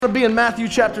to be in Matthew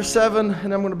chapter 7,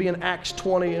 and I'm going to be in Acts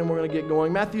 20, and we're going to get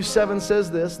going. Matthew 7 says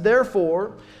this,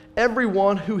 "Therefore,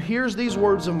 everyone who hears these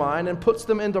words of mine and puts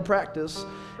them into practice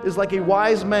is like a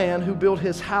wise man who built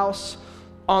his house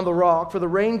on the rock. For the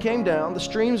rain came down, the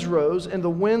streams rose, and the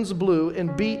winds blew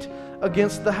and beat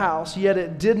against the house, yet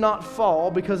it did not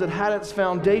fall because it had its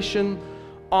foundation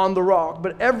on the rock.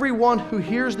 But everyone who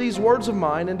hears these words of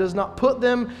mine and does not put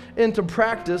them into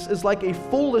practice is like a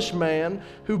foolish man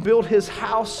who built his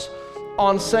house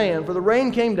on sand. For the rain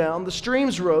came down, the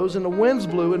streams rose, and the winds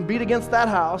blew and beat against that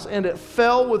house, and it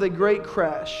fell with a great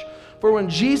crash. For when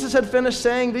Jesus had finished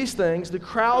saying these things, the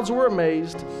crowds were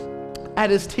amazed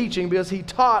at his teaching, because he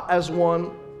taught as one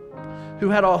who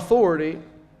had authority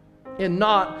and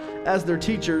not as their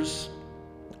teachers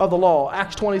of the law."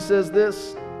 Acts 20 says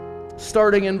this,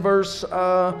 starting in verse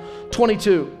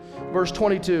 22. Verse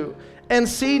 22. "And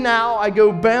see, now I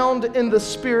go bound in the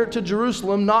Spirit to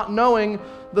Jerusalem, not knowing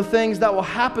the things that will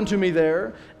happen to me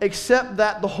there, except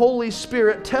that the Holy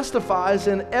Spirit testifies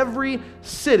in every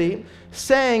city,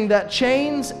 saying that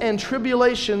chains and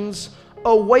tribulations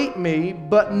await me,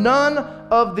 but none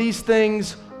of these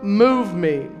things move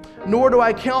me. Nor do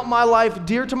I count my life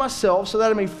dear to myself, so that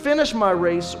I may finish my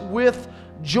race with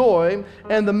joy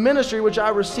and the ministry which I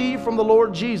received from the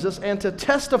Lord Jesus, and to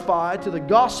testify to the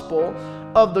gospel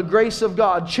of the grace of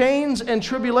God. Chains and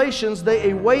tribulations, they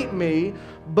await me,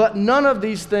 but none of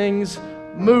these things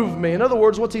move me." In other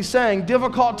words, what's he saying?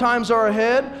 Difficult times are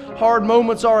ahead. Hard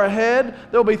moments are ahead.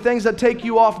 There will be things that take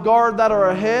you off guard that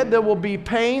are ahead. There will be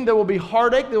pain. There will be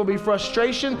heartache. There will be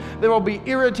frustration. There will be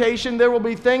irritation. There will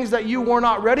be things that you were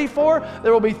not ready for.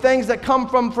 There will be things that come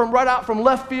from right out from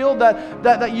left field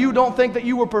that you don't think that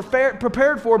you were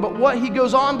prepared for. But what he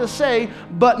goes on to say,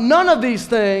 but none of these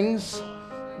things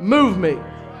move me.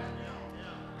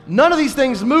 None of these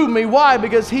things move me. Why?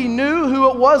 Because he knew who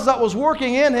it was that was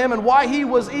working in him and why he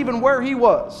was even where he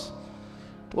was.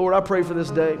 Lord, I pray for this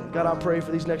day. God, I pray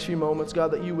for these next few moments,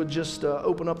 God, that you would just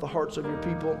open up the hearts of your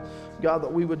people. God,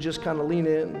 that we would just kind of lean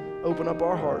in, open up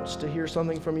our hearts to hear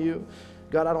something from you.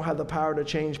 God, I don't have the power to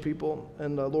change people.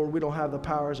 And Lord, we don't have the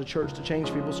power as a church to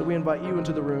change people. So we invite you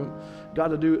into the room,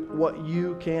 God, to do what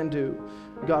you can do.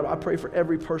 God, I pray for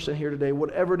every person here today,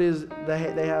 whatever it is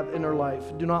that they have in their life,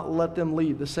 do not let them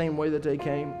leave the same way that they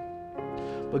came.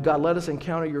 But God, let us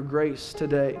encounter your grace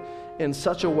today in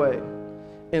such a way,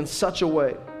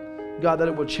 God, that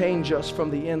it will change us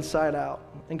from the inside out.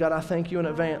 And God, I thank you in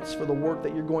advance for the work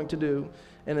that you're going to do.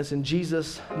 And it's in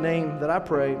Jesus' name that I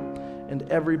pray. And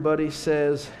everybody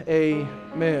says,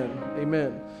 amen.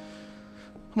 Amen.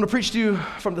 I'm going to preach to you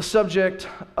from the subject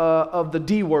of the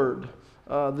D word.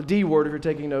 The D word, if you're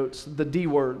taking notes, the D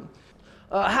word.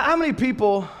 How many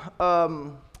people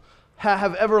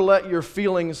have ever let your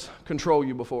feelings control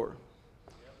you before?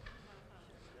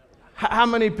 How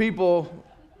many people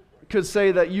could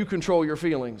say that you control your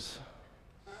feelings?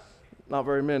 Not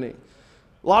very many.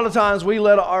 A lot of times we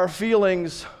let our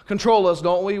feelings control us,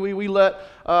 don't we? We let,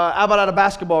 how about at a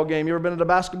basketball game? You ever been at a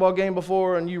basketball game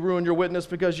before and you ruined your witness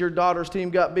because your daughter's team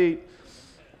got beat?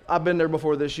 I've been there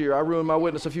before this year. I ruined my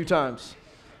witness a few times.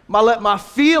 I let my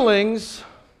feelings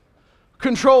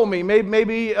control me.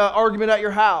 Maybe argument at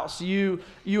your house. You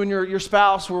and your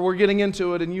spouse were getting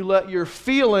into it, and you let your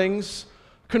feelings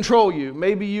control you.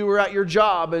 Maybe you were at your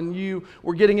job and you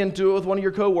were getting into it with one of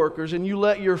your coworkers, and you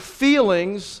let your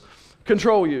feelings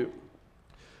control you.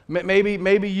 Maybe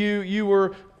you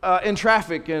were in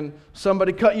traffic and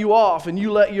somebody cut you off, and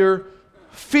you let your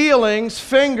feelings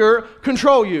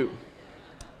control you.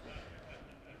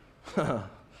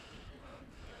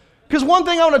 Because one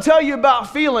thing I want to tell you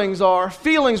about feelings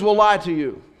will lie to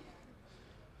you.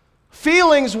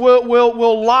 Feelings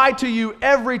will lie to you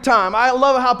every time. I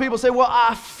love how people say, well,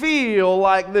 I feel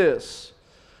like this,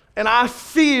 and I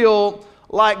feel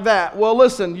like that. Well,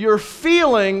 listen, your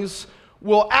feelings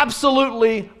will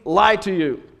absolutely lie to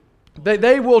you.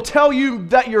 They will tell you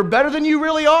that you're better than you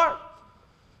really are,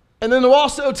 and then they'll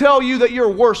also tell you that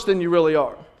you're worse than you really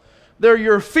are. They're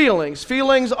your feelings.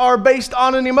 Feelings are based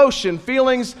on an emotion.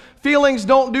 Feelings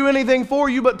don't do anything for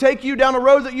you but take you down a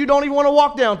road that you don't even want to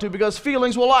walk down to, because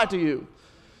feelings will lie to you.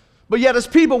 But yet as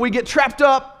people, we get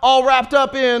all wrapped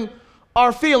up in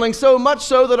our feelings, so much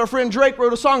so that our friend Drake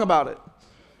wrote a song about it.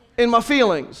 In my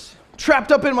feelings.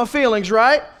 Trapped up in my feelings,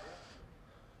 right?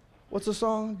 What's the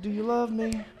song? Do you love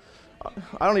me?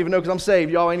 I don't even know, because I'm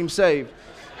saved. Y'all ain't even saved.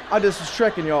 I just was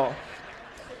trekking y'all.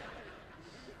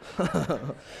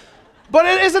 But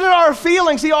isn't it our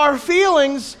feelings? See, our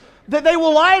feelings, That they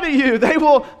will lie to you. They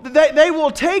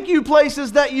will take you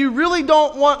places that you really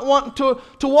don't want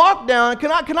to walk down.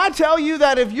 Can I tell you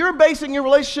that if you're basing your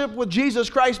relationship with Jesus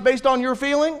Christ based on your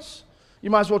feelings, you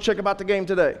might as well check about the game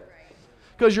today.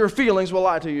 Because your feelings will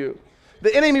lie to you.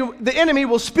 The enemy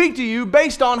will speak to you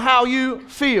based on how you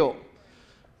feel.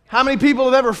 How many people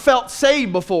have ever felt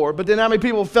saved before, but then how many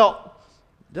people felt,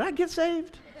 did I get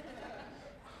saved?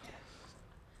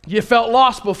 You felt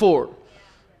lost before.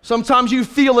 Sometimes you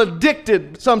feel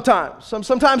addicted sometimes.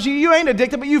 Sometimes you ain't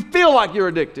addicted, but you feel like you're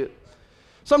addicted.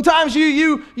 Sometimes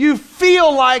you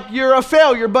feel like you're a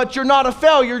failure, but you're not a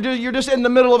failure. You're just in the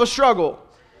middle of a struggle.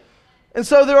 And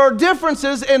so there are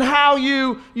differences in how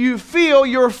you feel.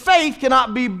 Your faith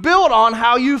cannot be built on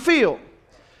how you feel.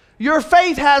 Your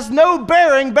faith has no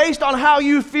bearing based on how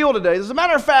you feel today. As a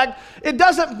matter of fact, it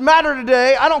doesn't matter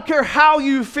today. I don't care how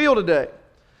you feel today.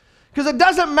 Because it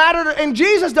doesn't matter, and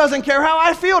Jesus doesn't care how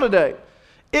I feel today.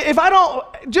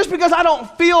 Just because I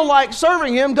don't feel like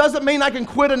serving Him doesn't mean I can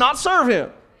quit and not serve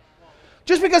Him.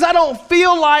 Just because I don't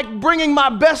feel like bringing my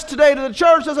best today to the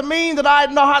church doesn't mean that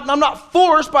I'm not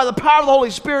forced by the power of the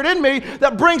Holy Spirit in me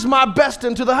that brings my best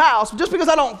into the house. Just because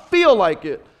I don't feel like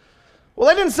it. Well,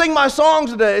 they didn't sing my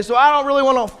songs today, so I don't really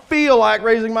want to feel like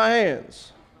raising my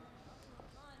hands.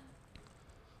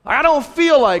 I don't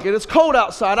feel like it. It's cold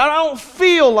outside. I don't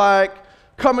feel like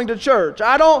coming to church.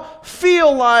 I don't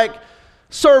feel like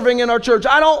serving in our church.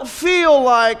 I don't feel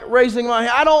like raising my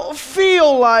hand. I don't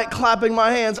feel like clapping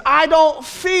my hands. I don't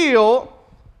feel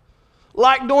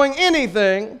like doing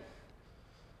anything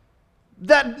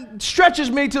that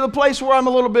stretches me to the place where I'm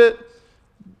a little bit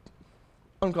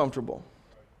uncomfortable.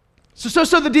 So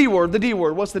the D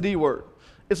word, what's the D word?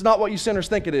 It's not what you sinners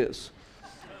think it is.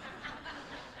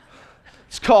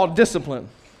 It's called discipline.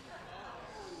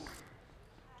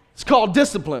 It's called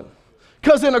discipline.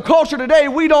 Because in a culture today,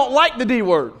 we don't like the D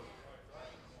word.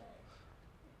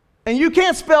 And you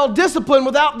can't spell discipline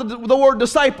without the word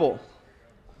disciple.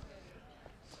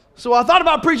 So I thought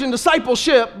about preaching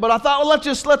discipleship, but I thought, well, let's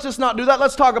just not do that.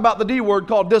 Let's talk about the D word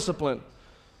called discipline.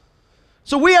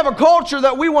 So we have a culture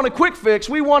that we want a quick fix.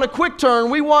 We want a quick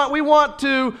turn. We want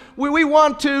to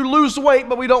lose weight,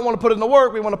 but we don't want to put in the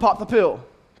work. We want to pop the pill.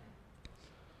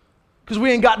 Because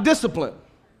we ain't got discipline.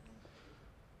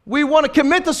 We want to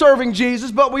commit to serving Jesus,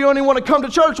 but we only want to come to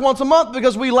church once a month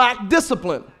because we lack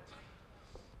discipline.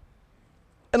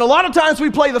 And a lot of times we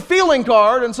play the feeling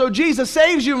card, and so Jesus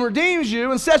saves you and redeems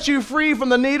you and sets you free from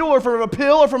the needle or from a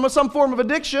pill or from some form of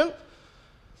addiction.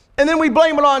 And then we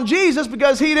blame it on Jesus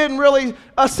because He didn't really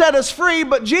set us free,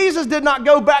 but Jesus did not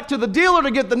go back to the dealer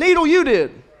to get the needle, you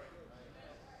did.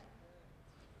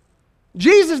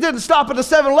 Jesus didn't stop at the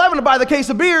 7-Eleven to buy the case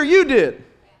of beer, you did.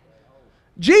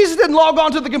 Jesus didn't log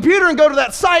on to the computer and go to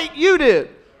that site, you did.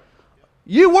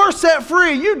 You were set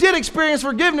free. You did experience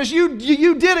forgiveness. You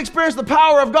did experience the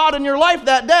power of God in your life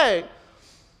that day.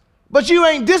 But you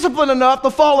ain't disciplined enough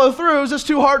to follow through. Is this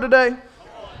too hard today?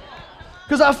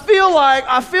 Because I feel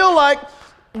like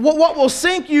what will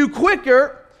sink you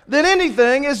quicker than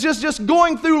anything is just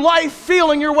going through life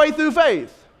feeling your way through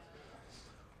faith.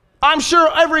 I'm sure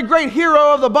every great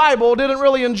hero of the Bible didn't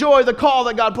really enjoy the call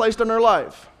that God placed in their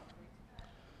life.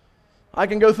 I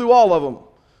can go through all of them.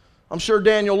 I'm sure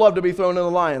Daniel loved to be thrown in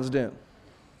the lion's den.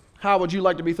 How would you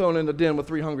like to be thrown in the den with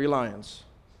 3 hungry lions?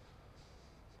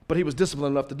 But he was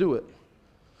disciplined enough to do it.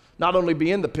 Not only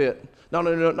be in the pit, not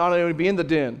only be in the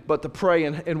den, but to pray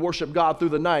and worship God through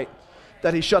the night,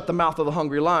 that he shut the mouth of the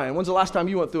hungry lion. When's the last time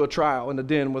you went through a trial in the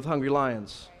den with hungry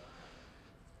lions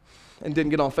and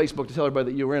didn't get on Facebook to tell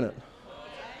everybody that you were in it?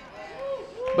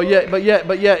 But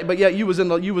yet you was in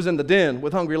the den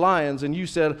with hungry lions, and you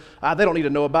said, they don't need to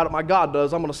know about it. My God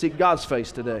does. I'm going to seek God's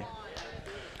face today.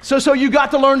 So you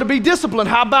got to learn to be disciplined.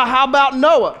 How about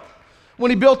Noah? When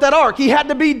he built that ark, he had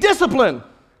to be disciplined.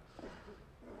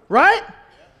 Right?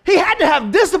 He had to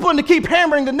have discipline to keep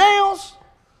hammering the nails.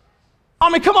 I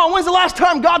mean, come on, when's the last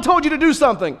time God told you to do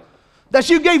something that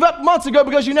you gave up months ago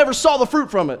because you never saw the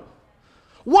fruit from it?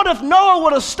 What if Noah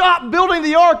would have stopped building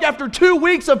the ark after 2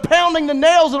 weeks of pounding the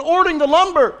nails and ordering the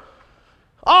lumber?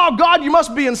 Oh, God, you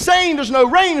must be insane. There's no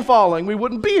rain falling. We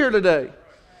wouldn't be here today.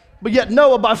 But yet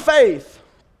Noah, by faith,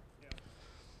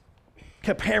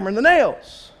 kept hammering the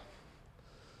nails.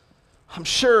 I'm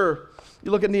sure,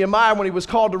 you look at Nehemiah when he was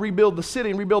called to rebuild the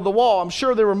city and rebuild the wall, I'm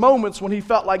sure there were moments when he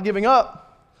felt like giving up.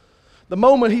 The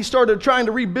moment he started trying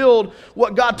to rebuild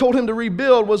what God told him to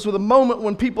rebuild was the moment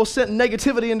when people sent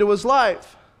negativity into his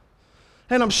life.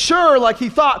 And I'm sure like he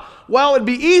thought, well, it'd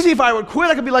be easy if I would quit.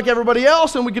 I could be like everybody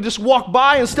else and we could just walk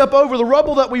by and step over the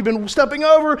rubble that we've been stepping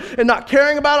over and not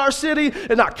caring about our city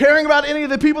and not caring about any of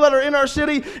the people that are in our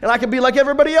city. And I could be like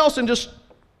everybody else and just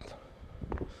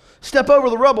step over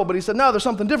the rubble. But he said, no, there's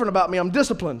something different about me. I'm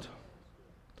disciplined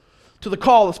to the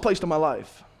call that's placed in my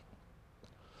life.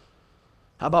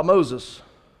 How about Moses?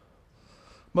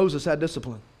 Moses had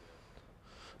discipline.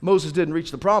 Moses didn't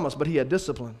reach the promise, but he had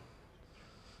discipline.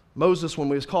 Moses, when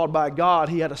he was called by God,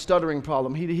 he had a stuttering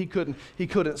problem. He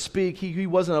couldn't speak. He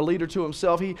wasn't a leader to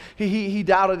himself. He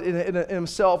doubted in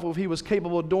himself if he was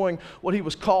capable of doing what he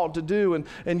was called to do.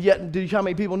 And yet, do you know how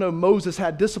many people know Moses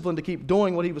had discipline to keep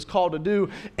doing what he was called to do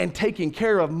and taking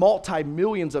care of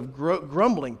multi-millions of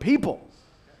grumbling people?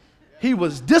 He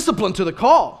was disciplined to the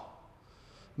call.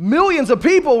 Millions of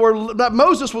people that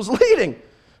Moses was leading.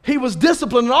 He was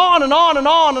disciplined, and on and on and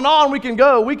on and on we can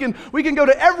go. We can go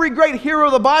to every great hero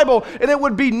of the Bible, and it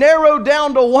would be narrowed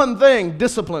down to one thing: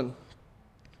 discipline.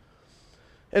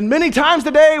 And many times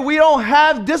today, we don't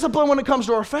have discipline when it comes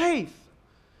to our faith.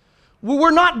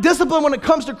 We're not disciplined when it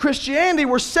comes to Christianity.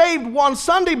 We're saved on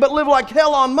Sunday, but live like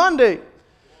hell on Monday.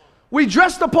 We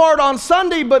dress the part on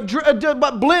Sunday, but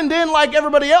blend in like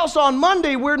everybody else on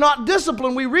Monday. We're not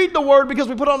disciplined. We read the Word because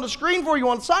we put it on the screen for you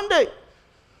on Sunday.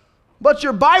 But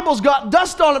your Bible's got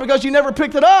dust on it because you never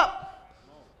picked it up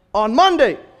on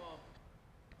Monday. I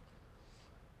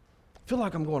feel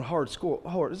like I'm going hard.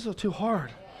 This is too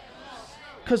hard.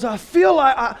 Because I feel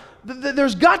like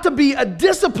there's got to be a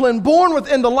discipline born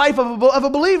within the life of a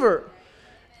believer.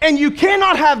 And you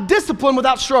cannot have discipline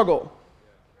without struggle.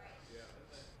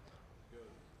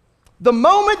 The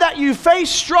moment that you face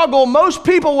struggle, most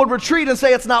people would retreat and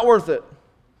say it's not worth it.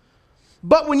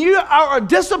 But when you are a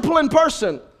disciplined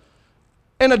person,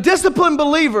 and a disciplined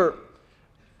believer,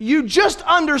 you just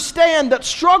understand that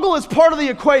struggle is part of the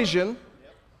equation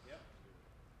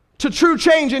to true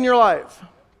change in your life.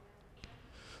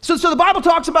 So the Bible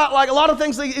talks about like a lot of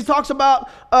things. It talks about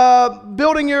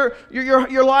building your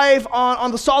life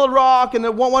on the solid rock,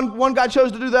 and one guy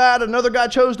chose to do that, another guy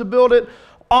chose to build it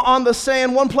on the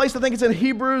sand. One place, I think it's in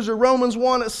Hebrews or Romans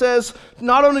 1, it says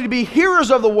not only to be hearers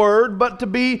of the word, but to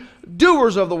be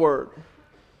doers of the word.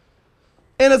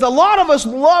 And as a lot of us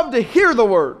love to hear the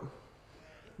word,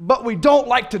 but we don't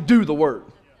like to do the word.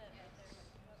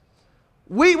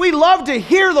 We love to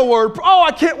hear the word. Oh,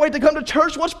 I can't wait to come to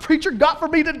church. What's preacher got for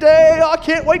me today? Oh, I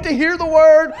can't wait to hear the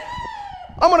word.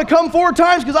 I'm going to come 4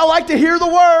 times because I like to hear the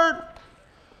word.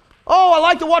 Oh, I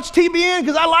like to watch TBN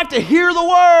because I like to hear the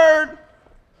word.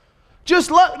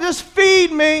 Just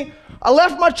feed me. I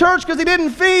left my church because he didn't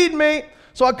feed me.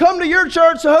 So I come to your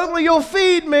church, so hopefully you'll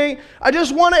feed me. I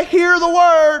just want to hear the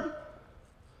word.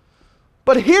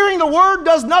 But hearing the word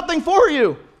does nothing for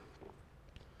you.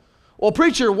 Well,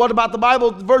 preacher, what about the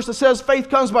Bible verse that says faith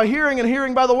comes by hearing and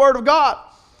hearing by the word of God?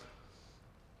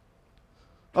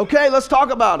 Okay, let's talk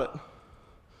about it.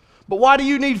 But why do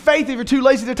you need faith if you're too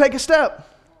lazy to take a step?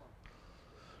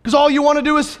 Because all you want to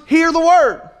do is hear the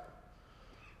word.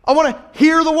 I want to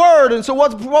hear the word. And so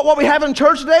what we have in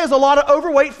church today is a lot of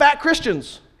overweight, fat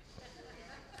Christians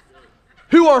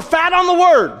who are fat on the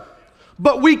word,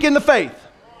 but weak in the faith.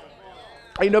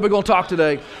 Ain't nobody going to talk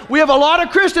today. We have a lot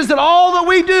of Christians that all that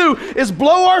we do is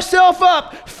blow ourselves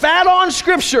up, fat on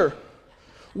Scripture.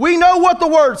 We know what the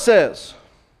word says.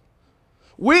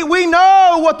 We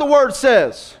know what the word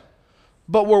says,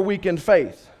 but we're weak in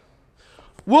faith.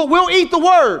 We'll eat the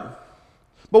word,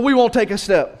 but we won't take a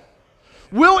step.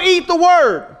 We'll eat the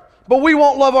word, but we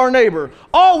won't love our neighbor.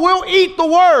 Oh, we'll eat the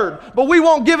word, but we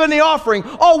won't give any offering.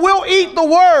 Oh, we'll eat the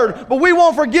word, but we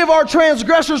won't forgive our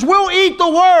transgressors. We'll eat the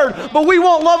word, but we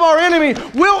won't love our enemy.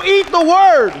 We'll eat the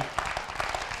word.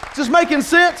 Is this making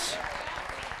sense?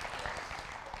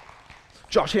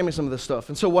 Josh, hand me some of this stuff.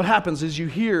 And so what happens is you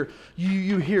hear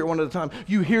one at a time.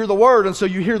 You hear the word, and so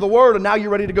you hear the word, and now you're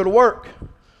ready to go to work.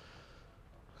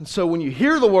 And so when you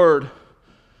hear the word,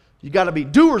 you got to be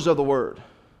doers of the word.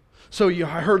 So I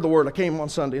heard the word. I came on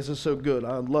Sunday. This is so good.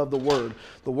 I love the word.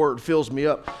 The word fills me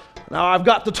up. Now I've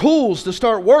got the tools to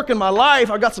start working my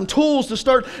life. I've got some tools to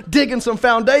start digging some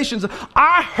foundations.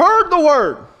 I heard the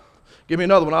word. Give me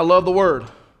another one. I love the word. As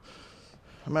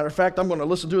a matter of fact, I'm going to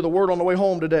listen to the word on the way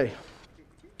home today.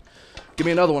 Give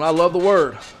me another one. I love the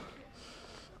word.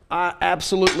 I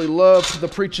absolutely love the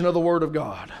preaching of the word of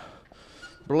God.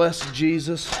 Bless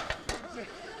Jesus.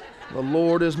 The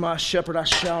Lord is my shepherd, I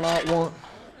shall not want.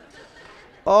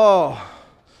 Oh,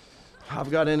 I've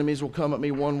got enemies will come at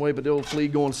me one way, but they'll flee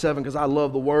going 7 because I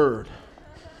love the word.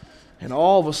 And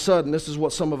all of a sudden, this is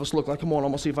what some of us look like. Come on, I'm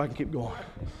going to see if I can keep going.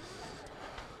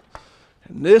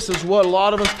 And this is what a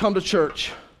lot of us come to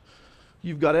church.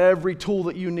 you've got every tool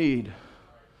that you need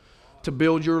to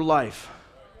build your life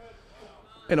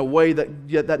in a way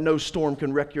that no storm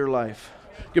can wreck your life.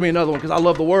 Give me another one, because I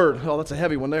love the word. Oh, that's a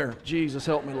heavy one there. Jesus,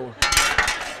 help me, Lord.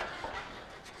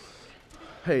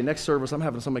 Hey, next service, I'm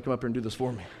having somebody come up here and do this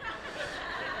for me.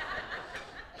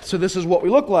 So this is what we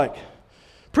look like.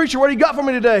 Preacher, what do you got for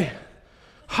me today?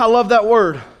 I love that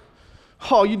word.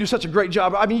 Oh, you do such a great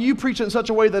job. I mean, you preach it in such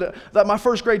a way that my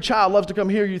first grade child loves to come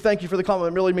hear you. Thank you for the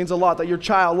compliment. It really means a lot that your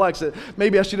child likes it.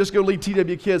 Maybe I should just go lead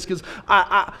TW Kids, because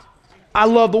I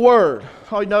love the word.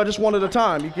 Oh, no, just one at a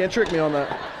time. You can't trick me on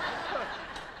that.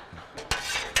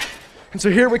 And so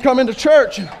here we come into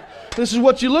church. And this is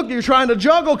what you're trying to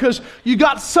juggle, because you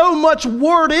got so much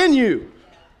word in you.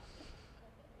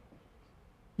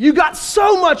 You got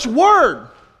so much word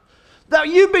that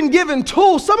you've been given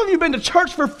tools. Some of you have been to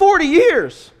church for 40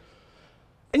 years.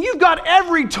 And you've got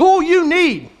every tool you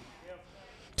need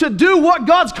to do what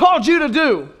God's called you to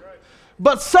do.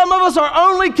 But some of us are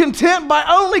only content by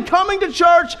only coming to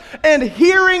church and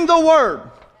hearing the word,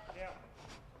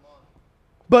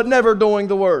 but never doing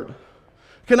the word.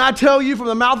 Can I tell you from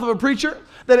the mouth of a preacher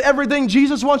that everything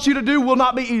Jesus wants you to do will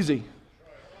not be easy?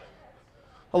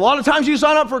 A lot of times you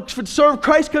sign up to serve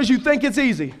Christ because you think it's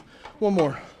easy. One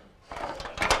more.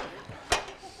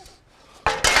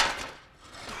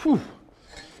 Whew.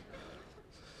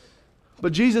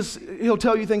 But Jesus, he'll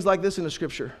tell you things like this in the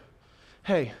scripture.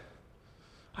 Hey,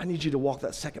 I need you to walk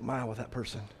that second mile with that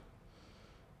person.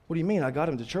 What do you mean? I got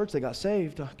them to church. They got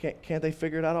saved. Can't they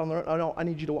figure it out on their own? Oh, no, I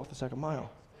need you to walk the second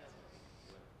mile.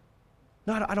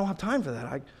 No, I don't have time for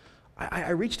that. I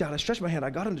reached out. I stretched my hand. I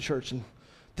got them to church, and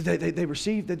they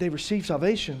received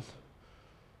salvation.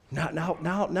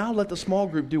 Now let the small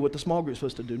group do what the small group's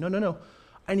supposed to do. No.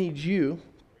 I need you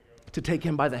to take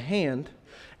him by the hand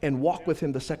and walk with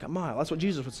him the second mile. That's what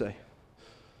Jesus would say.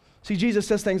 See, Jesus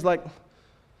says things like,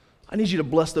 I need you to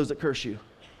bless those that curse you.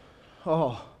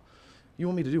 Oh, you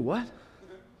want me to do what?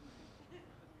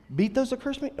 Beat those that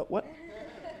curse me? What?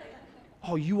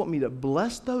 Oh, you want me to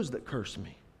bless those that curse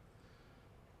me?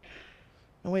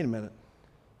 Now, wait a minute.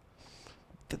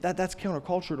 That's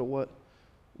counterculture to what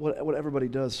everybody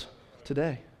does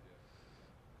today.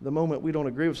 The moment we don't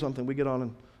agree with something, we get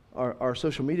on our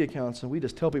social media accounts and we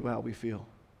just tell people how we feel.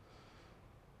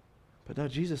 But now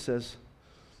Jesus says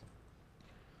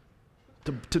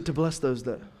to bless those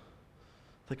that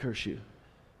curse you.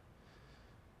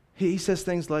 He says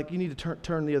things like, you need to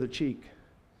turn the other cheek.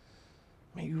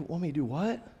 Man, you want me to do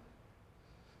what?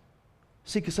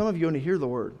 See, because some of you only hear the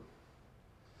word,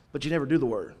 but you never do the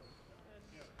word.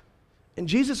 And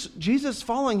Jesus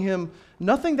following him,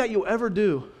 nothing that you'll ever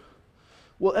do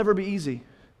will ever be easy.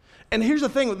 And here's the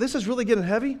thing, this is really getting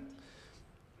heavy.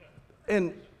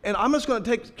 And I'm just going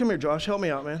to come here, Josh, help me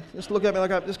out, man. Just look at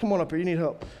me just come on up here, you need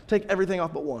help. Take everything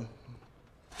off but one.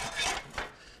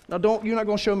 Now you're not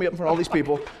going to show me up in front of all these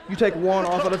people. You take one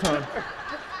off at a time.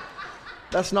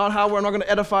 That's not how I'm not going to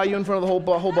edify you in front of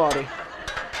the whole body.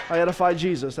 I edify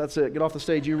Jesus, that's it. Get off the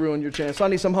stage, you ruined your chance. So I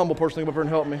need some humble person to come up here and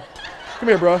help me. Come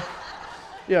here, bro.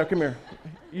 Yeah, come here.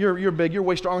 You're big, you're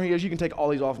way stronger than he is. You can take all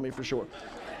these off of me for sure.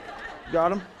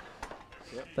 Got him?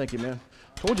 Yep. Thank you, man.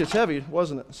 Told you it's heavy,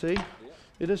 wasn't it? See? Yep.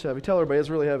 It is heavy. Tell everybody it's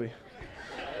really heavy.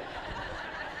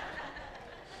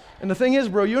 And the thing is,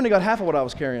 bro, you only got half of what I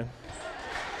was carrying.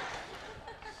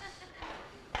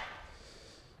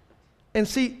 And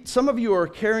see, some of you are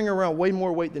carrying around way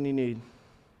more weight than you need,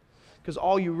 because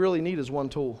all you really need is one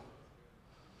tool.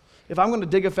 If I'm going to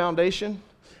dig a foundation,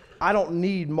 I don't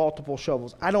need multiple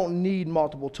shovels. I don't need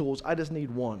multiple tools. I just need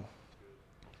one.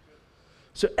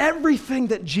 So everything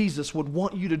that Jesus would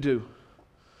want you to do,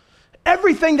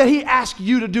 everything that he asks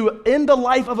you to do in the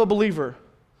life of a believer,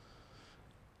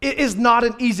 it is not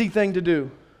an easy thing to do.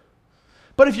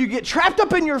 But if you get trapped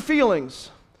up in your feelings,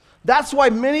 that's why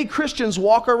many Christians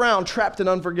walk around trapped in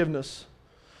unforgiveness,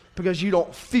 because you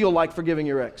don't feel like forgiving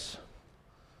your ex.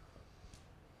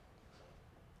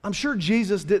 I'm sure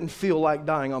Jesus didn't feel like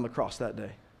dying on the cross that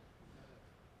day,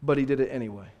 but he did it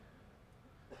anyway.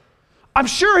 I'm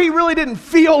sure he really didn't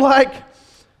feel like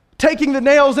taking the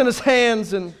nails in his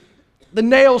hands and the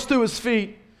nails through his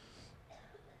feet.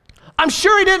 I'm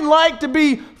sure he didn't like to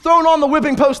be thrown on the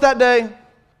whipping post that day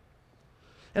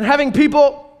and having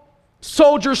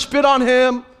soldiers spit on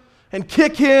him and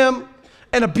kick him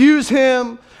and abuse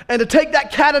him, and to take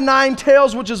that cat of nine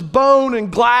tails, which is bone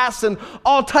and glass and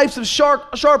all types of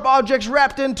sharp objects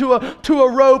wrapped into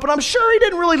a rope. And I'm sure he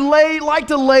didn't really like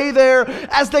to lay there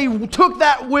as they took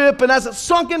that whip and as it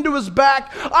sunk into his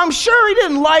back. I'm sure he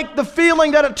didn't like the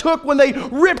feeling that it took when they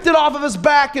ripped it off of his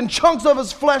back and chunks of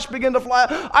his flesh began to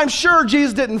fly. I'm sure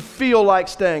Jesus didn't feel like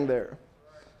staying there.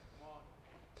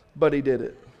 but he did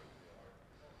it.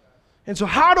 And so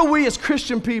how do we as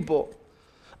Christian people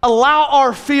allow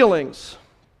our feelings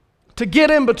to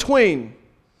get in between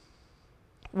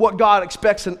what God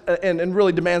expects and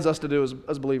really demands us to do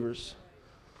as believers?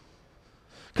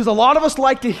 Because a lot of us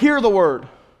like to hear the word,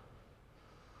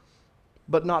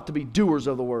 but not to be doers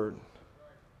of the word.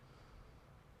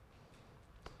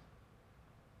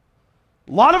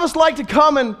 A lot of us like to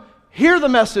come and hear the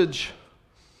message,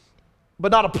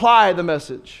 but not apply the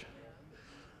message.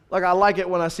 Like, I like it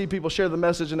when I see people share the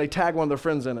message and they tag one of their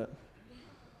friends in it.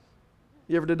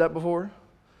 You ever did that before?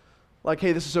 Like,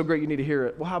 hey, this is so great, you need to hear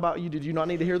it. Well, how about you? Did you not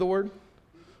need to hear the word?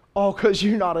 Oh, because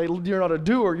you're not a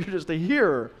doer, you're just a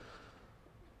hearer.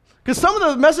 Because some of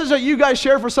the message that you guys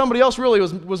share for somebody else really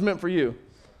was meant for you.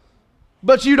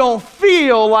 But you don't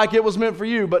feel like it was meant for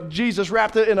you. But Jesus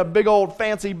wrapped it in a big old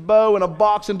fancy bow in a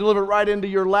box and delivered it right into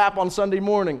your lap on Sunday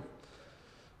morning.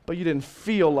 But you didn't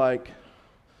feel like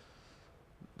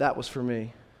that was for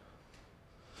me.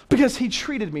 Because he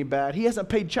treated me bad. He hasn't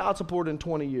paid child support in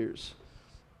 20 years.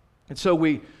 And so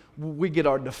we get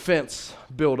our defense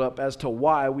built up as to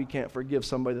why we can't forgive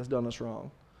somebody that's done us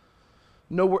wrong.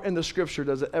 Nowhere in the scripture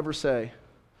does it ever say,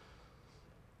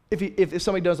 if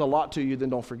somebody does a lot to you, then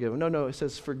don't forgive them. No, it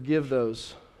says forgive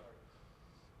those.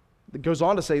 It goes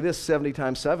on to say this 70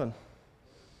 times 7.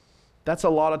 That's a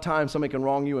lot of times somebody can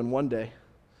wrong you in one day.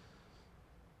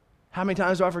 How many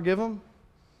times do I forgive them?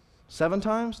 7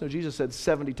 times? No, Jesus said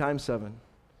 70 times 7. You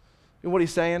know what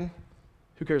he's saying?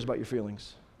 Who cares about your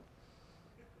feelings?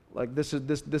 Like, this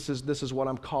is what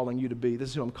I'm calling you to be. This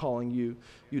is who I'm calling you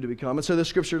to become. And so the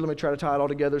scripture, let me try to tie it all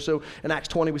together. So in Acts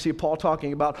 20, we see Paul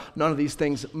talking about none of these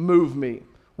things move me.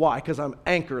 Why? Because I'm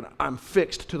anchored. I'm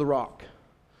fixed to the rock.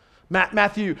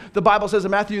 Matthew, the Bible says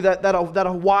in Matthew that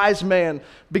a wise man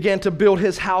began to build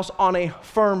his house on a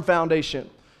firm foundation.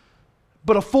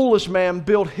 But a foolish man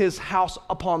built his house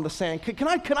upon the sand. Can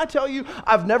I tell you,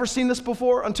 I've never seen this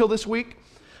before until this week,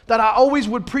 that I always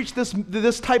would preach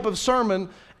this type of sermon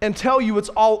and tell you it's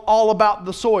all about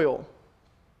the soil.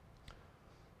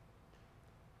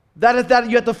 That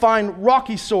you have to find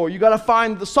rocky soil. You got to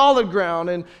find the solid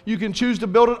ground, and you can choose to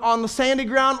build it on the sandy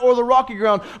ground or the rocky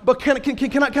ground. But can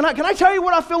I tell you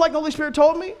what I feel like the Holy Spirit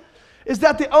told me? Is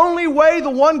that the only way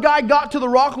the one guy got to the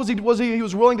rock was he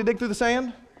was willing to dig through the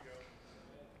sand?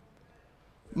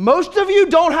 Most of you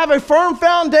don't have a firm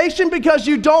foundation because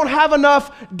you don't have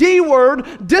enough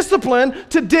discipline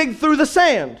to dig through the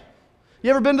sand. You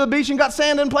ever been to the beach and got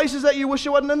sand in places that you wish it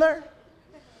wasn't in there?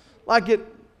 Like it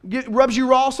rubs you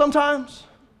raw sometimes?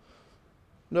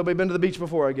 Nobody been to the beach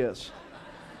before, I guess.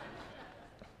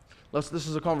 This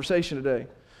is a conversation today.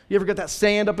 You ever get that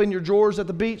sand up in your drawers at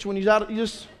the beach when you're out? You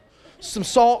just some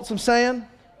salt, some sand?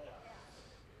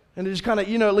 And it just kind of,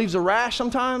 it leaves a rash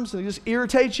sometimes, and it just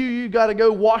irritates you. You got to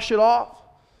go wash it off.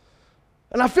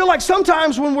 And I feel like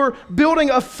sometimes when we're building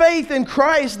a faith in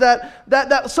Christ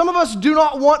that some of us do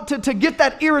not want to get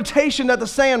that irritation that the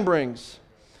sand brings.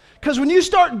 Because when you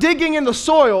start digging in the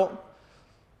soil,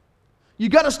 you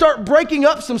got to start breaking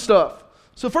up some stuff.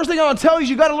 So first thing I want to tell you is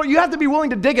you have to be willing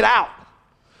to dig it out.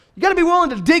 You got to be willing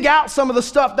to dig out some of the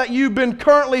stuff that you've been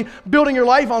currently building your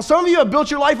life on. Some of you have built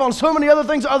your life on so many other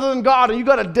things other than God, and you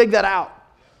got to dig that out.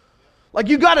 Like,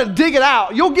 you got to dig it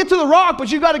out. You'll get to the rock, but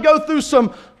you got to go through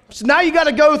some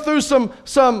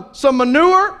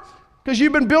manure because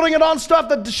you've been building it on stuff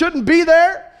that shouldn't be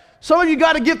there. Some of you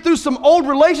got to get through some old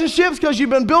relationships because you've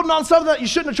been building on something that you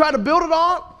shouldn't have tried to build it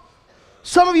on.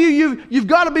 Some of you've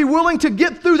got to be willing to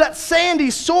get through that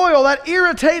sandy soil, that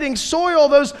irritating soil,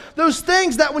 those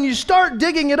things that when you start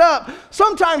digging it up,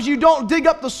 sometimes you don't dig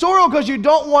up the soil because you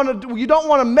don't want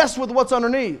to mess with what's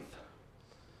underneath.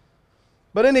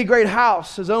 But any great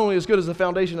house is only as good as the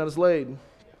foundation that is laid.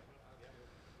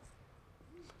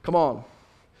 Come on.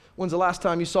 When's the last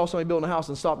time you saw somebody building a house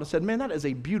and stopped and said, man, that is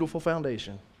a beautiful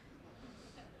foundation?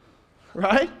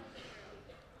 Right?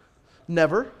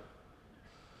 Never.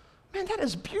 Man, that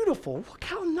is beautiful. Look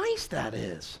how nice that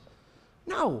is.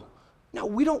 No,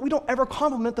 we don't ever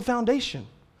compliment the foundation.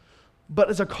 But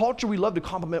as a culture, we love to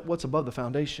compliment what's above the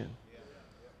foundation.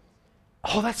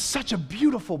 Oh, that's such a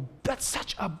beautiful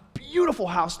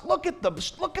house. Look at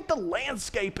the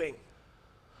landscaping.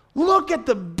 Look at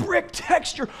the brick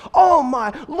texture. Oh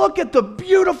my, look at the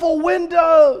beautiful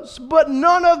windows. But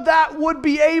none of that would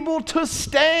be able to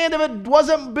stand if it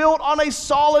wasn't built on a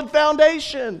solid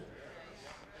foundation.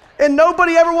 And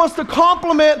nobody ever wants to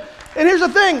compliment. And here's the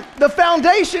thing, the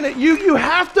foundation, you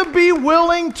have to be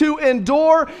willing to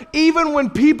endure even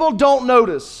when people don't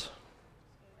notice.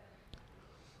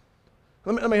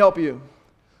 Let me help you.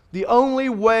 The only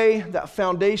way that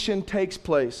foundation takes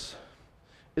place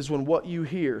is when what you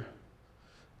hear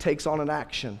takes on an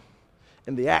action,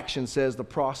 and the action says the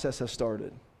process has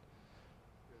started.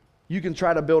 You can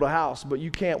try to build a house, but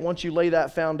you can't. Once you lay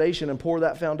that foundation and pour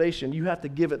that foundation, you have to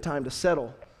give it time to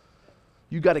settle.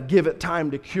 You got to give it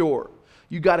time to cure.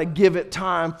 You got to give it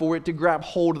time for it to grab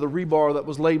hold of the rebar that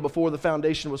was laid before the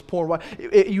foundation was poured.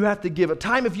 You have to give it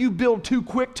time. If you build too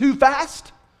quick, too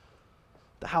fast,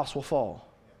 the house will fall.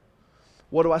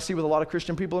 What do I see with a lot of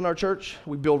Christian people in our church?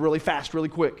 We build really fast, really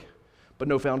quick, but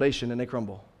no foundation, and they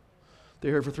crumble.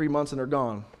 They're here for 3 months and they're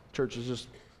gone. Church is just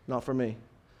not for me.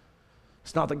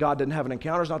 It's not that God didn't have an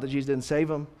encounter. It's not that Jesus didn't save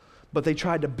them, but they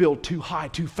tried to build too high,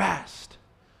 too fast,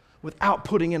 without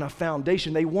putting in a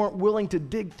foundation. They weren't willing to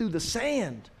dig through the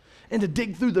sand and to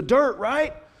dig through the dirt,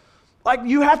 right? Like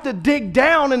you have to dig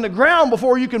down in the ground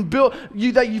before you can build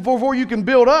before you can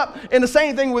build up. And the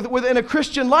same thing within a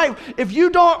Christian life. If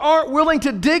you aren't willing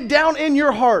to dig down in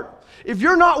your heart, if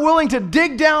you're not willing to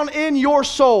dig down in your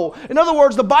soul, in other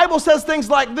words, the Bible says things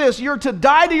like this: you're to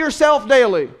die to yourself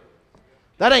daily.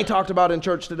 That ain't talked about in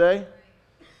church today.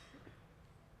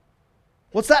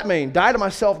 What's that mean? Die to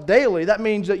myself daily. That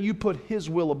means that you put His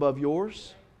will above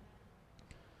yours.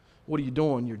 What are you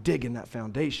doing? You're digging that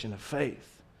foundation of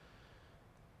faith.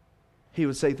 He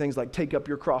would say things like, take up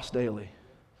your cross daily.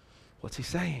 What's he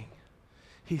saying?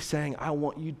 He's saying, I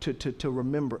want you to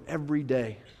remember every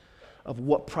day of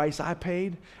what price I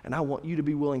paid, and I want you to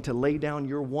be willing to lay down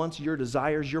your wants, your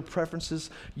desires, your preferences,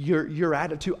 your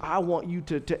attitude. I want you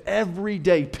to every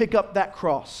day pick up that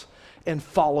cross and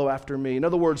follow after me. In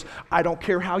other words, I don't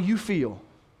care how you feel.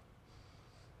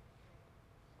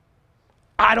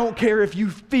 I don't care if you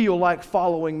feel like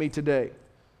following me today.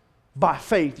 By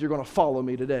faith, you're going to follow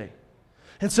me today.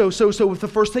 And so with the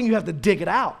first thing, you have to dig it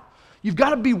out. You've got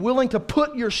to be willing to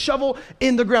put your shovel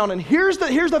in the ground. And here's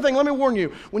the thing, let me warn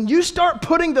you. When you start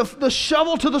putting the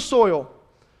shovel to the soil,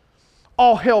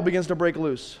 all hell begins to break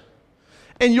loose.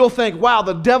 And you'll think, wow,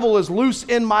 the devil is loose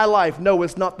in my life. No,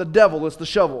 it's not the devil, it's the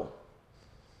shovel.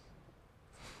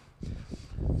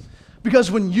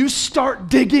 Because when you start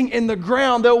digging in the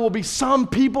ground, there will be some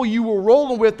people you were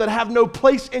rolling with that have no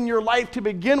place in your life to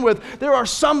begin with. There are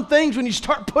some things when you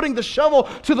start putting the shovel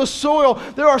to the soil,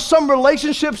 there are some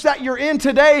relationships that you're in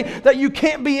today that you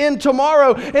can't be in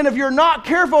tomorrow. And if you're not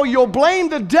careful, you'll blame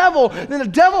the devil. And the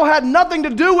devil had nothing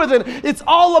to do with it. It's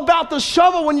all about the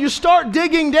shovel when you start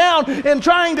digging down and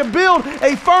trying to build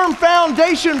a firm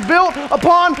foundation built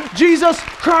upon Jesus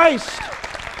Christ.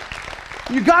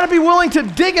 You've got to be willing to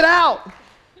dig it out.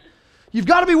 You've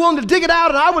got to be willing to dig it out,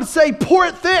 and I would say pour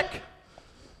it thick.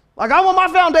 Like, I want my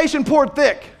foundation poured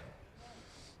thick.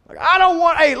 Like, I don't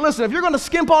want, hey, listen, if you're going to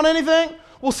skimp on anything,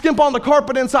 we'll skimp on the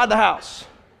carpet inside the house.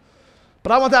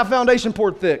 But I want that foundation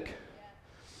poured thick.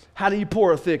 How do you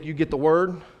pour it thick? You get the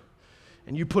Word,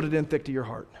 and you put it in thick to your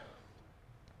heart.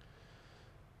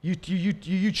 You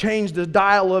change the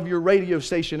dial of your radio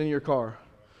station in your car.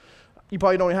 You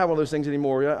probably don't even have one of those things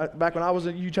anymore. Back when I was,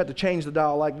 you had to change the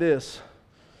dial like this.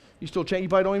 You probably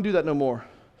don't even do that no more.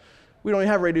 We don't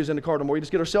even have radios in the car no more. You just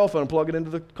get our cell phone and plug it into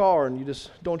the car, and you just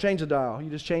don't change the dial. You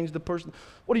just change the person.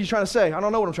 What are you trying to say? I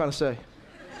don't know what I'm trying to say.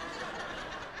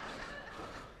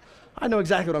 I know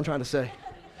exactly what I'm trying to say.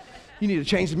 You need to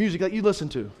change the music that you listen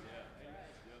to.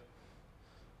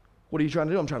 What are you trying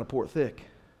to do? I'm trying to pour it thick.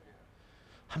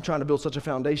 I'm trying to build such a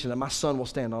foundation that my son will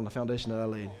stand on the foundation that I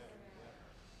laid.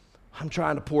 I'm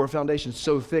trying to pour a foundation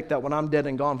so thick that when I'm dead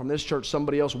and gone from this church,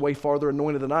 somebody else way farther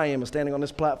anointed than I am is standing on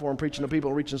this platform preaching to people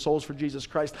and reaching souls for Jesus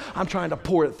Christ. I'm trying to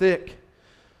pour it thick.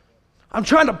 I'm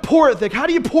trying to pour it thick. How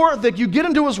do you pour it thick? You get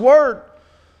into His Word.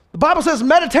 The Bible says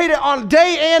meditate it on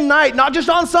day and night, not just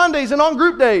on Sundays and on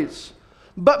group days,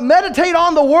 but meditate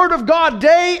on the Word of God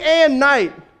day and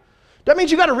night. That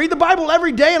means you got to read the Bible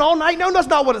every day and all night? No, that's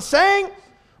not what it's saying.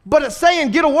 But it's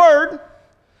saying get a word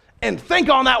and think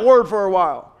on that word for a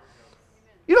while.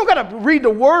 You don't got to read the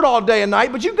Word all day and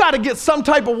night, but you've got to get some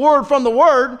type of word from the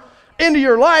Word into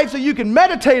your life so you can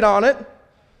meditate on it,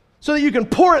 so that you can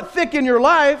pour it thick in your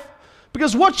life,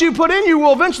 because what you put in you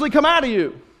will eventually come out of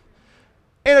you.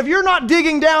 And if you're not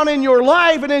digging down in your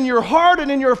life and in your heart and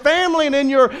in your family and in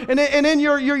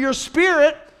your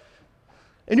spirit,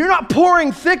 and you're not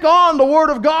pouring thick on the Word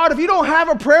of God, if you don't have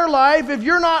a prayer life, if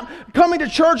you're not coming to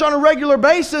church on a regular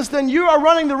basis, then you are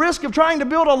running the risk of trying to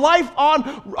build a life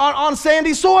on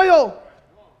sandy soil.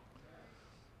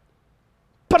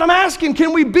 But I'm asking,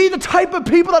 can we be the type of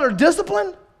people that are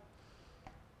disciplined?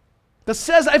 That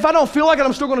says, if I don't feel like it,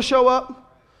 I'm still going to show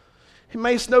up. It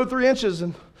may snow 3 inches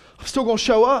and I'm still going to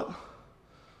show up.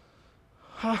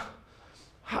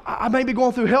 I may be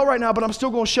going through hell right now, but I'm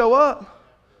still going to show up.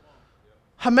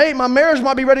 My marriage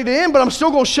might be ready to end, but I'm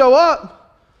still going to show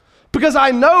up. because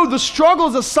I know the struggle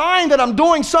is a sign that I'm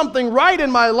doing something right in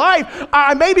my life.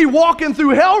 I may be walking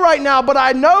through hell right now, but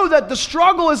I know that the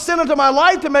struggle is sent into my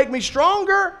life to make me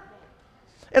stronger.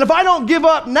 And if I don't give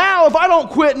up now, if I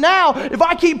don't quit now, if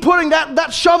I keep putting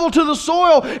that shovel to the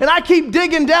soil and I keep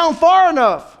digging down far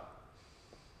enough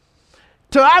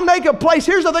till I make a place,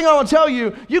 here's the thing I want to tell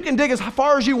you, you can dig as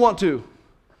far as you want to.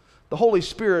 The Holy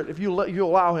Spirit, if you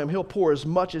allow Him, He'll pour as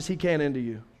much as He can into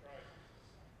you.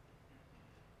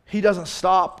 He doesn't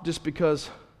stop just because,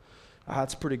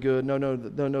 it's pretty good.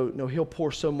 No. He'll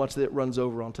pour so much that it runs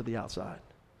over onto the outside.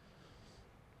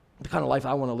 The kind of life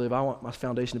I want to live, I want my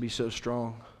foundation to be so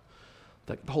strong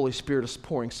that the Holy Spirit is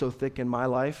pouring so thick in my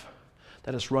life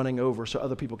that it's running over so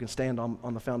other people can stand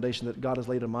on the foundation that God has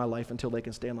laid in my life until they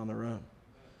can stand on their own.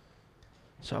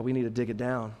 So we need to dig it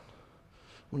down.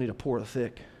 We need to pour it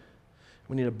thick.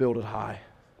 We need to build it high.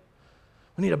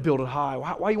 We need to build it high.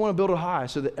 Why do you want to build it high?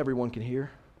 So that everyone can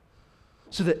hear.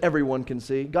 So that everyone can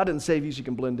see. God didn't save you so you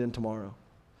can blend in tomorrow.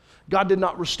 God did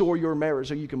not restore your marriage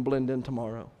so you can blend in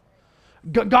tomorrow.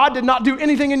 God did not do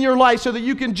anything in your life so that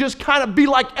you can just kind of be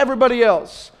like everybody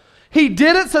else. He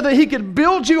did it so that He could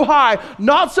build you high,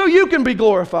 not so you can be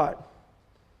glorified.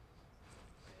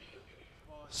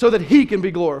 So that He can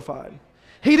be glorified.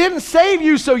 He didn't save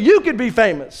you so you could be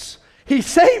famous. He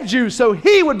saved you so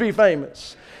He would be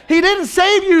famous. He didn't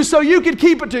save you so you could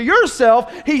keep it to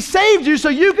yourself. He saved you so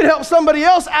you could help somebody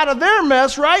else out of their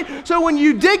mess, right? So when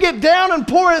you dig it down and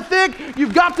pour it thick,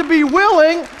 you've got to be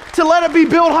willing to let it be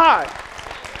built high.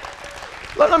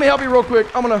 Let me help you real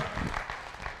quick. I'm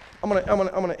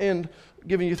gonna end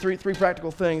giving you three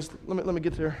practical things. Let me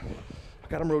get there. I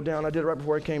got them wrote down. I did it right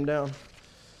before I came down.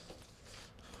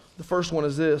 The first one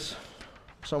is this,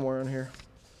 somewhere in here.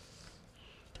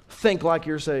 Think like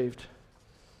you're saved.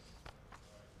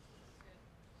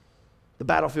 The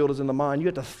battlefield is in the mind. You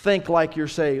have to think like you're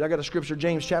saved. I got a scripture,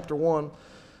 James chapter 1.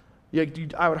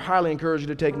 I would highly encourage you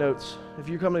to take notes. If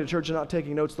you're coming to church and not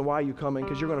taking notes, then why are you coming?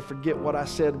 Because you're going to forget what I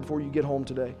said before you get home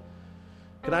today.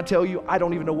 Can I tell you, I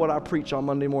don't even know what I preach on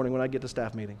Monday morning when I get to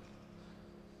staff meeting.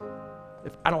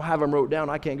 If I don't have them wrote down,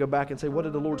 I can't go back and say, what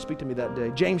did the Lord speak to me that day?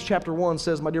 James chapter 1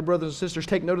 says, my dear brothers and sisters,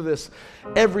 take note of this.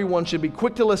 Everyone should be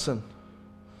quick to listen,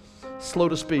 slow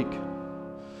to speak,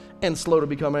 and slow to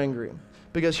become angry.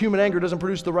 Because human anger doesn't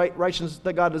produce the righteousness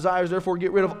that God desires. Therefore,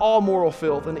 get rid of all moral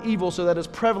filth and evil so that it's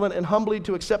prevalent, and humbly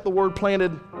to accept the word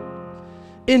planted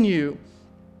in you,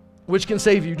 which can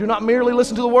save you. Do not merely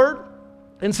listen to the word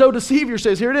and so deceive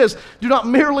yourselves. Here it is. Do not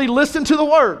merely listen to the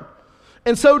word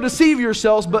and so deceive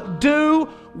yourselves, but do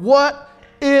what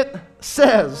it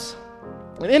says.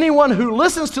 And anyone who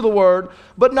listens to the word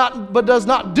but does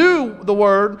not do the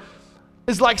word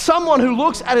is like someone who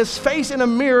looks at his face in a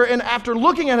mirror and after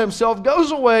looking at himself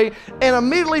goes away and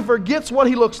immediately forgets what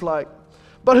he looks like.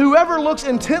 But whoever looks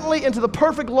intently into the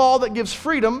perfect law that gives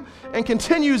freedom and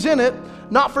continues in it,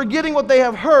 not forgetting what they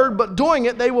have heard, but doing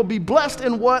it, they will be blessed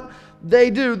in what they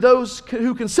do. Those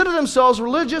who consider themselves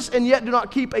religious and yet do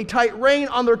not keep a tight rein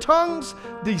on their tongues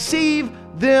deceive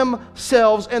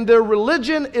themselves, and their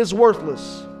religion is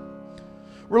worthless.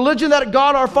 Religion that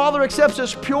God our Father accepts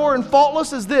as pure and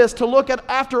faultless is this: to look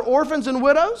after orphans and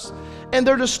widows and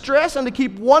their distress, and to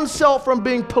keep oneself from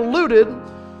being polluted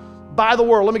by the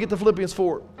world. Let me get to Philippians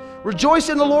 4. Rejoice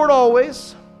in the Lord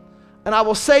always. And I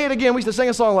will say it again. We used to sing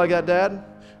a song like that, Dad.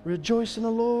 Rejoice in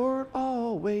the Lord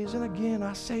always. And again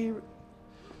I say,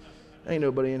 ain't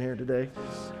nobody in here today.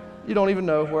 You don't even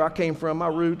know where I came from, my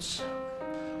roots.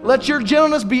 Let your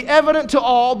gentleness be evident to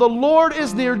all. The Lord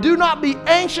is near. Do not be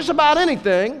anxious about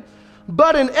anything,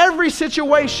 but in every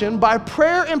situation, by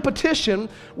prayer and petition,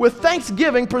 with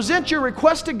thanksgiving, present your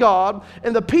request to God,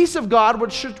 and the peace of God,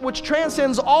 which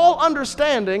transcends all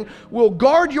understanding, will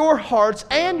guard your hearts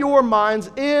and your minds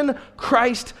in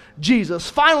Christ Jesus.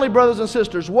 Finally, brothers and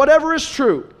sisters, whatever is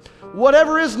true,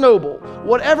 whatever is noble,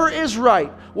 whatever is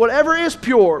right, whatever is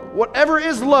pure, whatever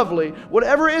is lovely,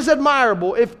 whatever is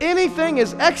admirable, if anything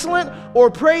is excellent or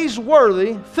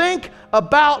praiseworthy, think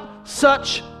about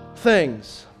such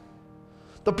things.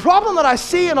 The problem that I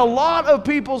see in a lot of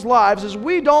people's lives is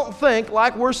we don't think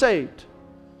like we're saved.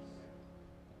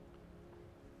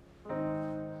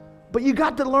 But you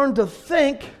got to learn to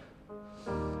think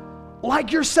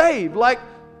like you're saved. Like,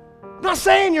 I'm not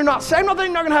saying you're not saved. I'm not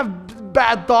saying you're not going to have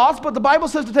bad thoughts, but the Bible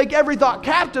says to take every thought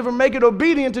captive and make it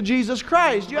obedient to Jesus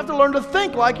Christ. You have to learn to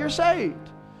think like you're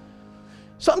saved.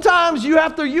 Sometimes you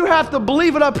have to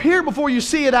believe it up here before you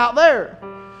see it out there.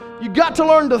 You got to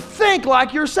learn to think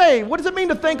like you're saved. What does it mean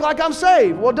to think like I'm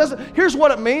saved? Well, here's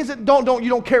what it means. You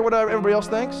don't care what everybody else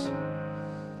thinks.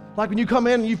 Like when you come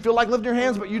in and you feel like lifting your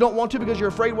hands, but you don't want to because you're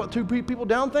afraid what two people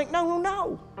down think.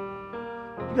 No.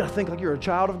 You got to think like you're a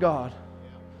child of God.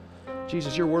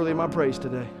 Jesus, you're worthy of my praise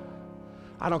today.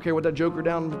 I don't care what that joker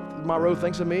down my row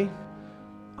thinks of me.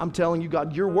 I'm telling you,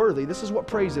 God, you're worthy. This is what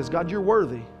praise is. God, you're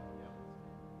worthy.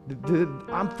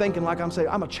 I'm thinking like I'm saying,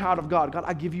 I'm a child of God. God,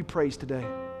 I give you praise today.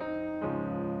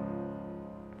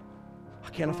 I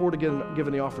can't afford to give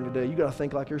in the offering today. You got to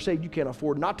think like you're saved. You can't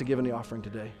afford not to give in the offering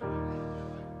today.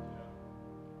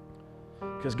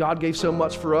 Because God gave so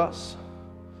much for us.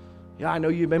 Yeah, I know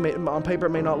you may, on paper it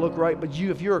may not look right, but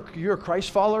if you're a Christ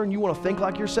follower and you want to think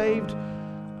like you're saved,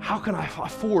 how can I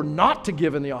afford not to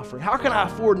give in the offering? How can I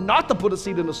afford not to put a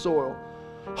seed in the soil?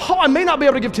 Oh, I may not be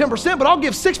able to give 10%, but I'll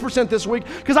give 6% this week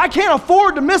because I can't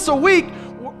afford to miss a week.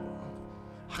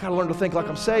 I got to learn to think like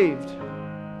I'm saved.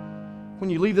 When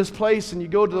you leave this place and you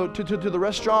go to the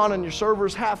restaurant and your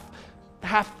server's doing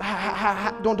half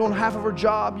of her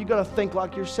job, you got to think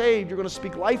like you're saved. You're going to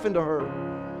speak life into her.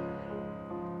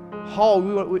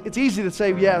 Oh, it's easy to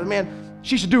say, yeah, man,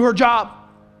 she should do her job.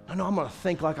 No, I'm going to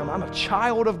think like I'm a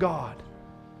child of God.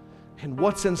 And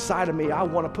what's inside of me, I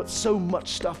want to put so much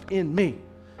stuff in me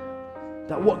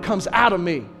that what comes out of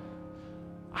me,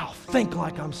 I'll think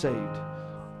like I'm saved.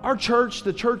 Our church,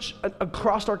 the church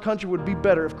across our country would be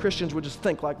better if Christians would just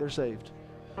think like they're saved.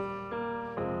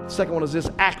 The second one is this: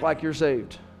 act like you're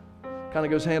saved. Kind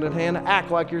of goes hand in hand.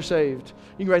 Act like you're saved.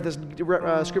 You can write this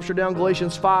scripture down,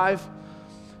 Galatians 5.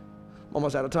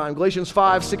 Almost out of time. Galatians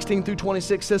 5, 16 through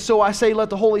 26 says, so I say, let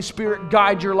the Holy Spirit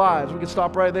guide your lives. We can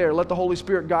stop right there. Let the Holy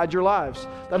Spirit guide your lives.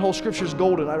 That whole scripture is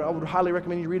golden. I would highly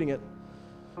recommend you reading it.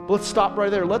 But let's stop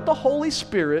right there. Let the Holy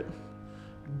Spirit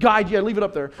guide you. Leave it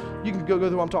up there. You can go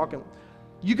through what I'm talking.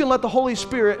 You can let the Holy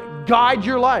Spirit guide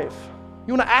your life.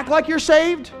 You want to act like you're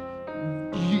saved?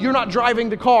 You're not driving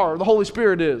the car. The Holy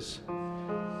Spirit is.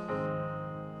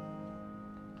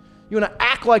 You want to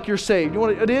act like you're saved.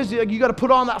 You got to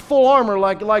put on that full armor,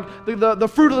 like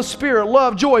the fruit of the Spirit: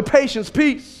 love, joy, patience,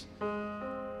 peace.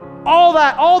 All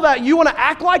that. You want to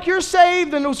act like you're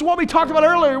saved, and it's what we talked about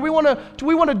earlier. We want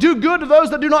to do good to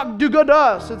those that do not do good to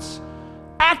us. It's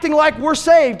acting like we're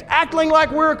saved, acting like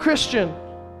we're a Christian,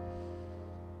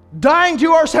 dying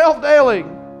to ourselves daily.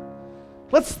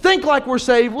 Let's think like we're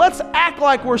saved. Let's act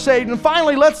like we're saved, and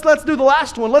finally, let's do the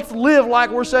last one. Let's live like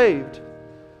we're saved.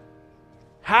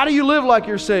 How do you live like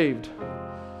you're saved?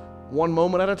 One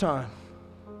moment at a time.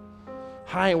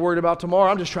 I ain't worried about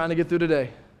tomorrow. I'm just trying to get through today.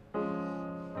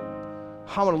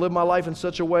 I'm going to live my life in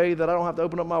such a way that I don't have to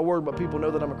open up my word, but people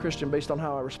know that I'm a Christian based on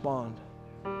how I respond.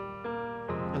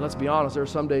 And let's be honest, there are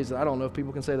some days that I don't know if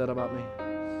people can say that about me.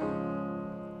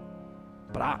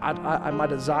 But my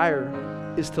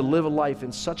desire is to live a life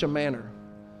in such a manner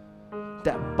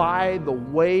that by the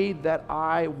way that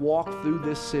I walk through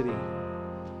this city,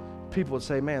 people would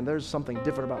say, man, there's something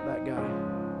different about that guy.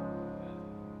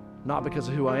 Not because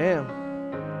of who I am,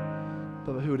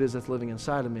 but who it is that's living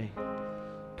inside of me.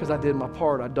 Because I did my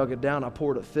part. I dug it down. I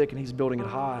poured it thick, and he's building it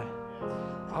high.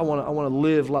 I want to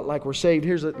live like we're saved.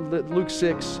 Here's Luke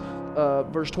 6,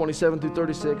 verse 27 through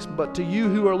 36. But to you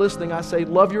who are listening, I say,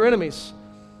 love your enemies.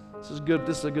 This is good.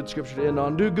 This is a good scripture to end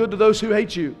on. Do good to those who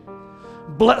hate you.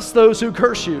 Bless those who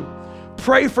curse you.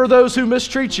 Pray for those who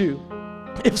mistreat you.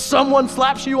 If someone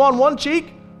slaps you on one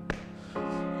cheek,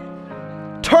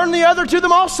 turn the other to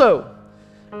them also.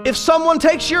 If someone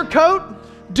takes your coat,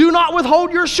 do not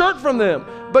withhold your shirt from them,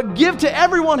 but give to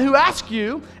everyone who asks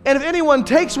you. And if anyone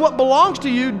takes what belongs to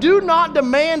you, do not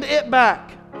demand it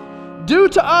back. Do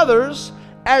to others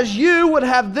as you would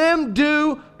have them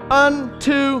do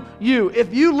unto you.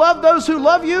 If you love those who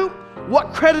love you,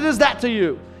 what credit is that to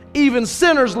you? Even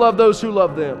sinners love those who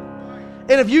love them.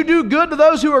 And if you do good to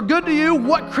those who are good to you,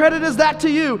 what credit is that to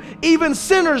you? Even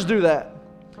sinners do that.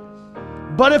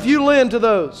 But if you lend to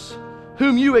those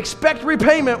whom you expect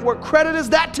repayment, what credit is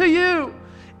that to you?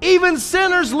 Even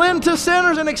sinners lend to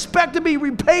sinners and expect to be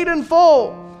repaid in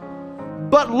full.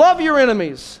 But love your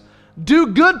enemies. Do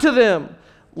good to them.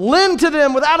 Lend to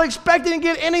them without expecting to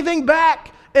get anything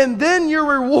back. And then your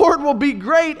reward will be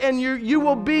great, and you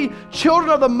will be children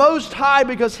of the Most High,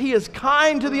 because He is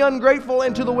kind to the ungrateful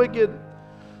and to the wicked.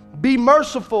 Be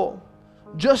merciful,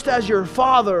 just as your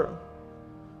Father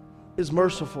is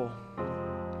merciful.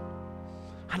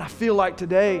 And I feel like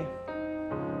today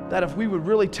that if we would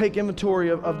really take inventory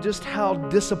of just how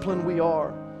disciplined we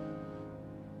are,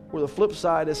 where the flip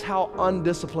side is how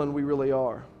undisciplined we really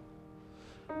are.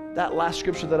 That last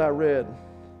scripture that I read,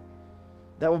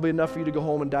 that will be enough for you to go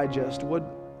home and digest.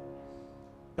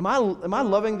 Am I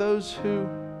loving those who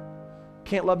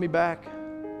can't love me back?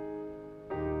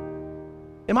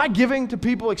 Am I giving to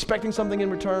people expecting something in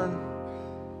return?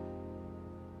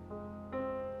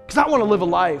 Because I want to live a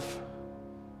life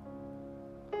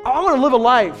I want to live a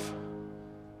life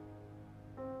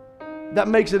that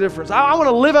makes a difference. I want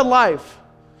to live a life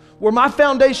where my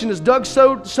foundation is dug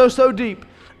so deep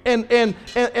and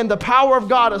the power of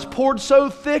God is poured so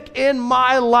thick in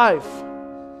my life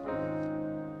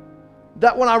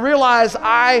that when I realize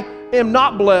I am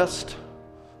not blessed,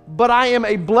 but I am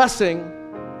a blessing.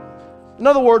 In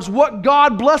other words, what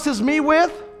God blesses me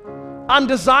with, I'm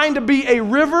designed to be a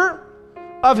river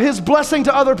of His blessing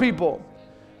to other people.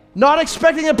 Not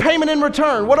expecting a payment in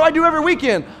return. What do I do every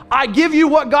weekend? I give you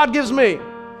what God gives me.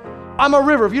 I'm a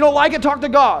river. If you don't like it, talk to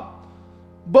God.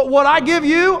 But what I give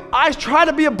you, I try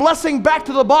to be a blessing back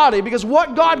to the body, because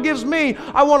what God gives me,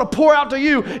 I want to pour out to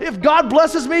you. If God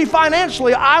blesses me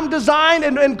financially, I'm designed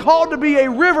and called to be a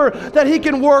river that He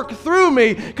can work through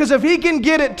me, because if He can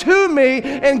get it to me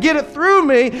and get it through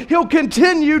me, He'll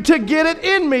continue to get it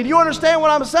in me. Do you understand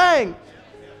what I'm saying?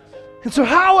 And so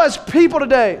how, as people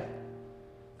today,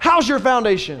 how's your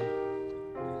foundation?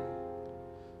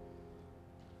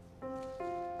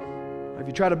 Have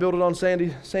you tried to build it on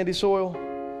sandy soil?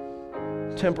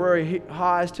 Temporary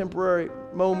highs, temporary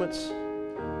moments,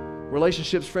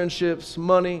 relationships, friendships,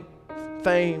 money,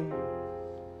 fame.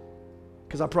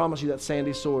 Because I promise you that's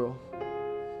sandy soil.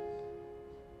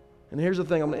 And here's the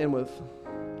thing I'm going to end with.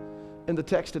 In the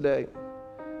text today,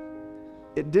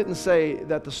 it didn't say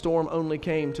that the storm only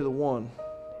came to the one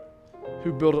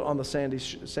who built it on the sandy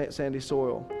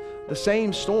soil. The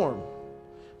same storm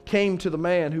came to the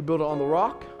man who built it on the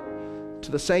rock,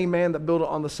 to the same man that built it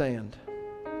on the sand.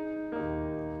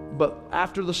 But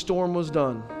after the storm was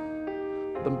done,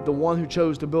 the one who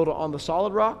chose to build it on the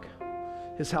solid rock,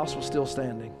 his house was still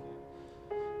standing.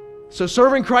 So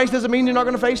serving Christ doesn't mean you're not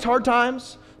going to face hard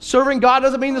times. Serving God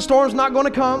doesn't mean the storm's not going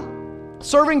to come.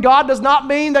 Serving God does not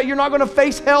mean that you're not going to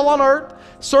face hell on earth.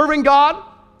 Serving God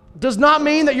does not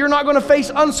mean that you're not going to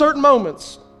face uncertain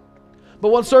moments. But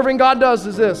what serving God does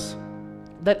is this,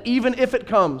 that even if it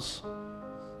comes,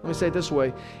 let me say it this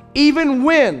way, even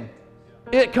when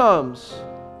it comes,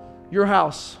 your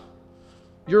house,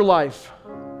 your life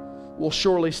will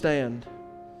surely stand.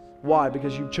 Why?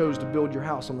 Because you chose to build your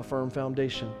house on the firm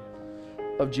foundation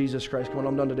of Jesus Christ. Come on,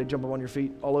 I'm done today. Jump up on your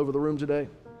feet all over the room today.